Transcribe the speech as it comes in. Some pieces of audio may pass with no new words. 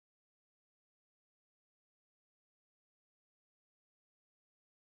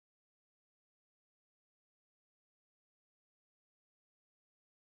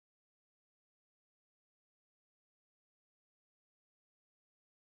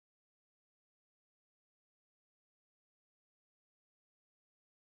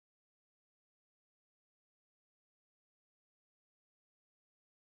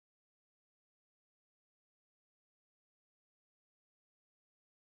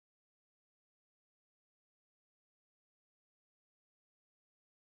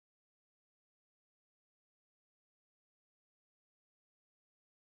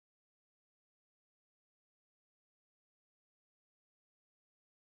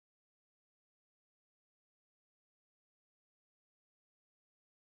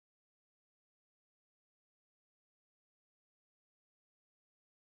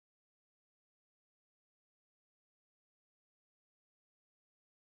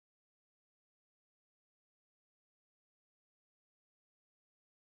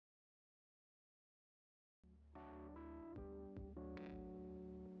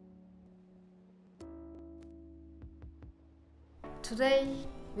Today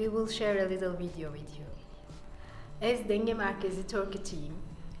we will share a little video with you. As Denge Merkezi Turkey team,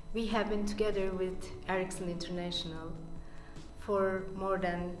 we have been together with Erickson International for more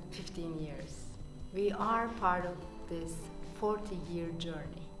than 15 years. We are part of this 40-year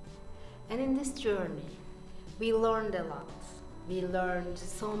journey. And in this journey, we learned a lot. We learned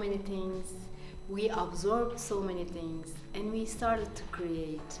so many things, we absorbed so many things, and we started to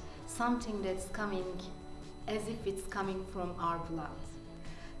create something that's coming as if it's coming from our blood.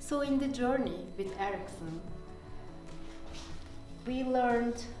 So in the journey with Erickson, we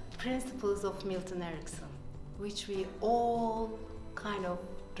learned principles of Milton Erickson, which we all kind of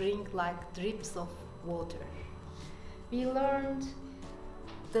drink like drips of water. We learned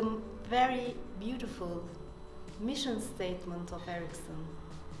the very beautiful mission statement of Erickson,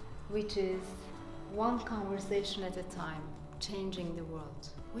 which is one conversation at a time, changing the world.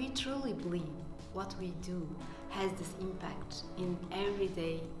 We truly believe what we do has this impact in every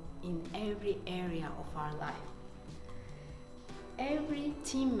day, in every area of our life. Every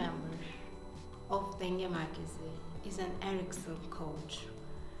team member of Denge Merkezi is an Erickson coach,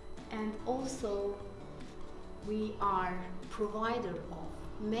 and also we are provider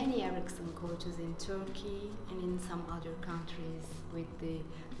of many Erickson coaches in Turkey and in some other countries with the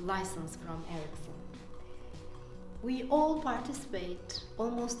license from Erickson. We all participate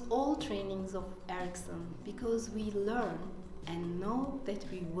almost all trainings of Erickson because we learn and know that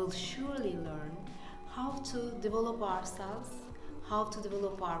we will surely learn how to develop ourselves, how to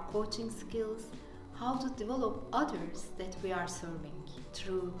develop our coaching skills, how to develop others that we are serving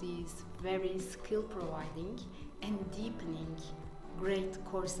through these very skill providing and deepening great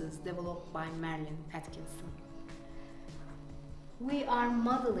courses developed by Marilyn Atkinson. We are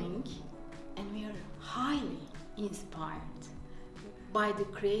modeling and we are highly inspired by the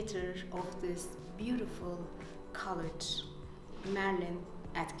creator of this beautiful college, Marilyn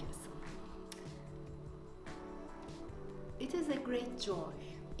Atkinson. It is a great joy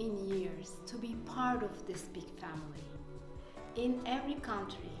in years to be part of this big family. In every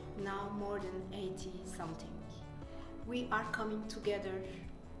country, now more than 80 something, we are coming together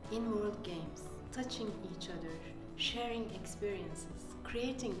in World Games, touching each other, sharing experiences,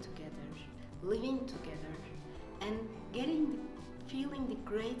 creating together, living together, and feeling the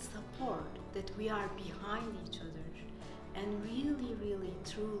great support that we are behind each other, and really,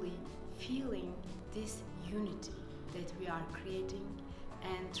 truly feeling this unity that we are creating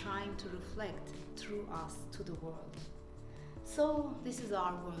and trying to reflect through us to the world. So this is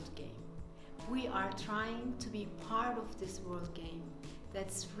our world game. We are trying to be part of this world game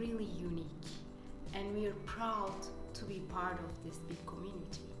that's really unique, and we are proud to be part of this big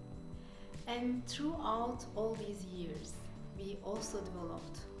community. And throughout all these years, we also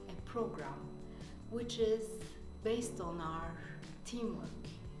developed a program which is based on our teamwork.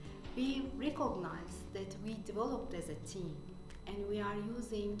 We recognize that we developed as a team, and we are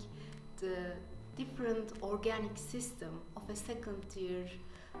using the different organic system of a second-tier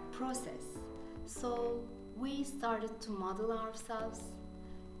process. So we started to model ourselves,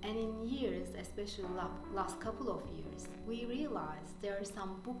 and in years, especially last couple of years, we realized there are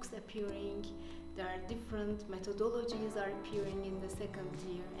some books appearing, there are different methodologies are appearing in the second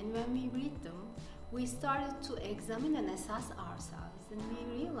tier, and when we read them, we started to examine and assess ourselves, and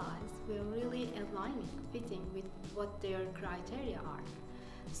we realized we're really aligning, fitting with what their criteria are.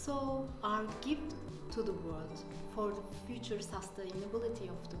 So our gift to the world for the future sustainability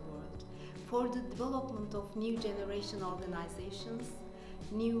of the world, for the development of new generation organizations,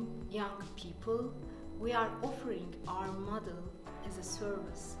 new young people, we are offering our model as a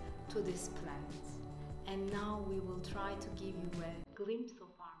service to this planet. And now we will try to give you a glimpse of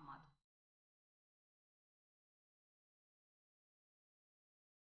our model.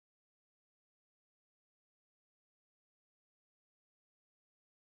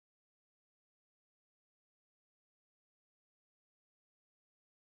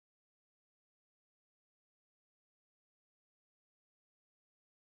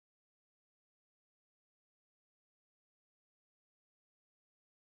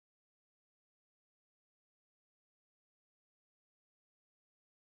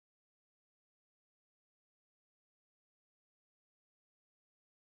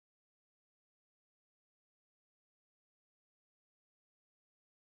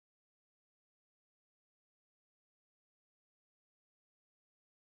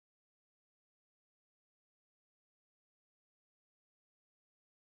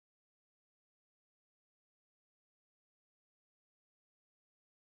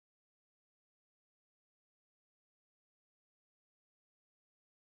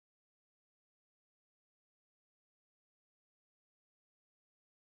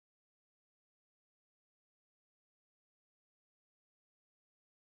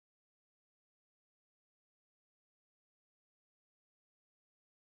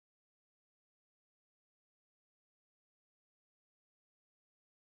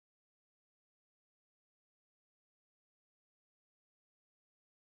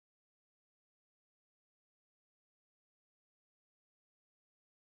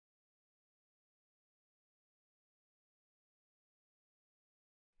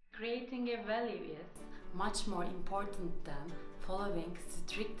 Creating a value is much more important than following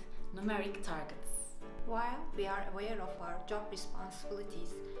strict numeric targets. While we are aware of our job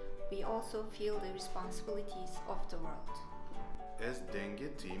responsibilities, we also feel the responsibilities of the world. As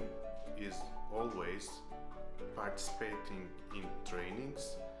Denge team is always participating in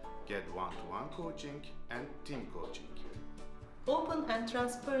trainings, get one-to-one coaching and team coaching. Open and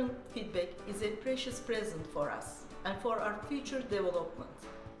transparent feedback is a precious present for us and for our future development.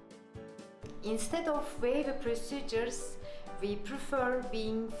 Instead of wavy procedures, we prefer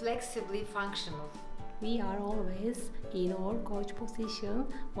being flexibly functional. We are always in our coach position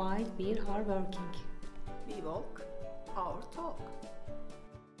while we are working. We walk our talk.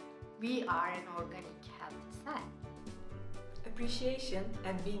 We are an organic healthy cell. Appreciation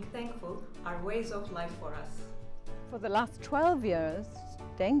and being thankful are ways of life for us. For the last 12 years,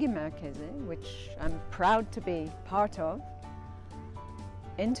 Denge Merkezi, which I'm proud to be part of,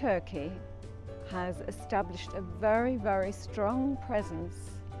 in Turkey, has established a very, very strong presence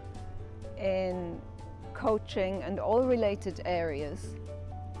in coaching and all related areas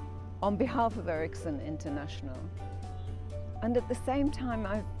on behalf of Erickson International. And at the same time,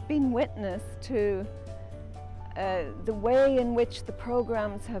 I've been witness to the way in which the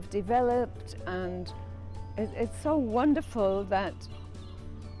programs have developed, and it's so wonderful that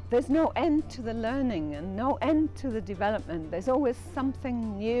there's no end to the learning and no end to the development. There's always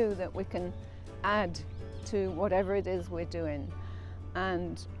something new that we can add to whatever it is we're doing.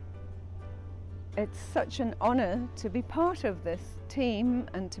 And it's such an honor to be part of this team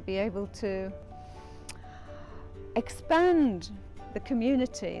and to be able to expand the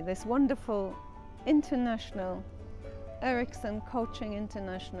community, this wonderful international Erickson Coaching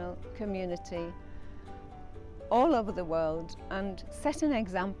International community all over the world, and set an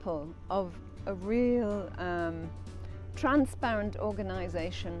example of a real transparent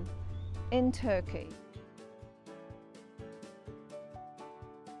organization in Turkey.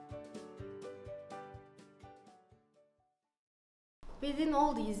 Within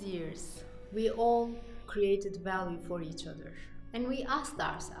all these years, we all created value for each other. And we asked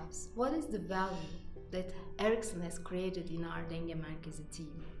ourselves, what is the value that Erickson has created in our Denge Merkezi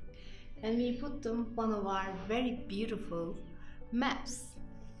team? And we put them one of our very beautiful maps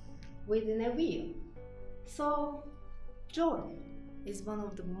within a wheel. So, joy is one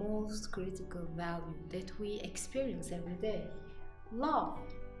of the most critical values that we experience every day. Love.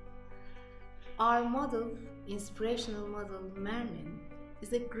 Our model, inspirational model, Marilyn,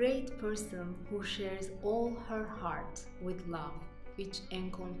 is a great person who shares all her heart with love, which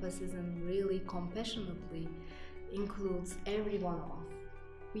encompasses and really compassionately includes every one of us.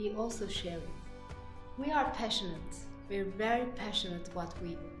 We also share it. We are passionate. We're very passionate what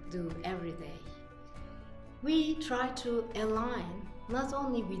we do every day. We try to align not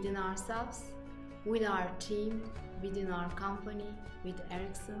only within ourselves, with our team, within our company, with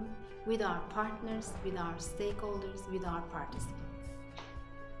Erickson, with our partners, with our stakeholders, with our participants.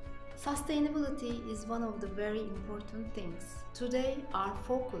 Sustainability is one of the very important things. Today, our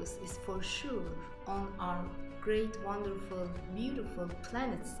focus is for sure on our great, wonderful, beautiful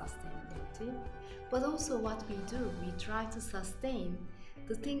planet sustainability, but also what we do. We try to sustain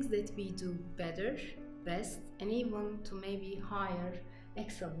the things that we do better, best, and even to maybe higher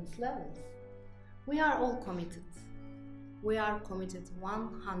excellence levels. We are all committed. We are committed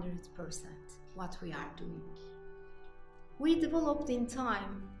 100% what we are doing. We developed in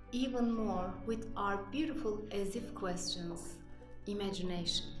time even more with our beautiful as-if questions,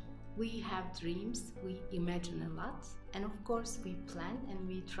 imagination. We have dreams, we imagine a lot, and of course we plan and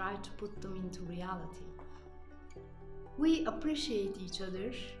we try to put them into reality. We appreciate each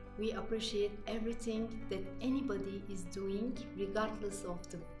other, we appreciate everything that anybody is doing, regardless of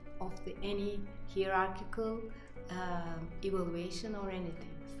any hierarchical evaluation or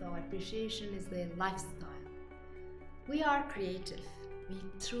anything. So appreciation is a lifestyle. We are creative. We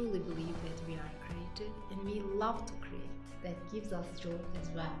truly believe that we are creative and we love to create. That gives us joy as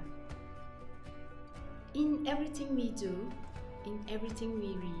well. In everything we do, in everything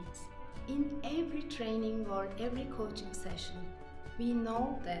we read, in every training or every coaching session, we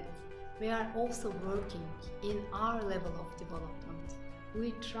know that we are also working in our level of development.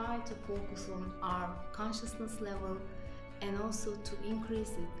 We try to focus on our consciousness level and also to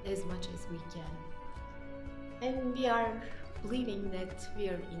increase it as much as we can. And we are believing that we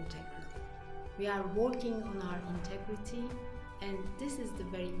are integral. We are working on our integrity, and this is the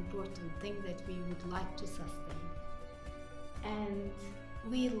very important thing that we would like to sustain. And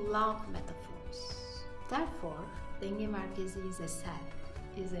we love metaphors. Therefore, Denge Merkezi is a cell,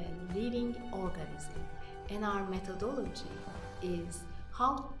 is a living organism, and our methodology is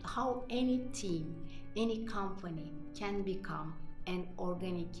how any team, any company can become an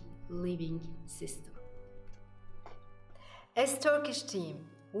organic living system. As Turkish team,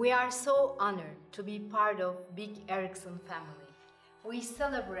 we are so honored to be part of Big Erickson family. We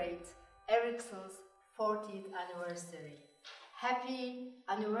celebrate Erickson's 40th anniversary. Happy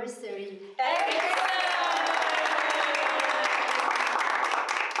anniversary, Erickson!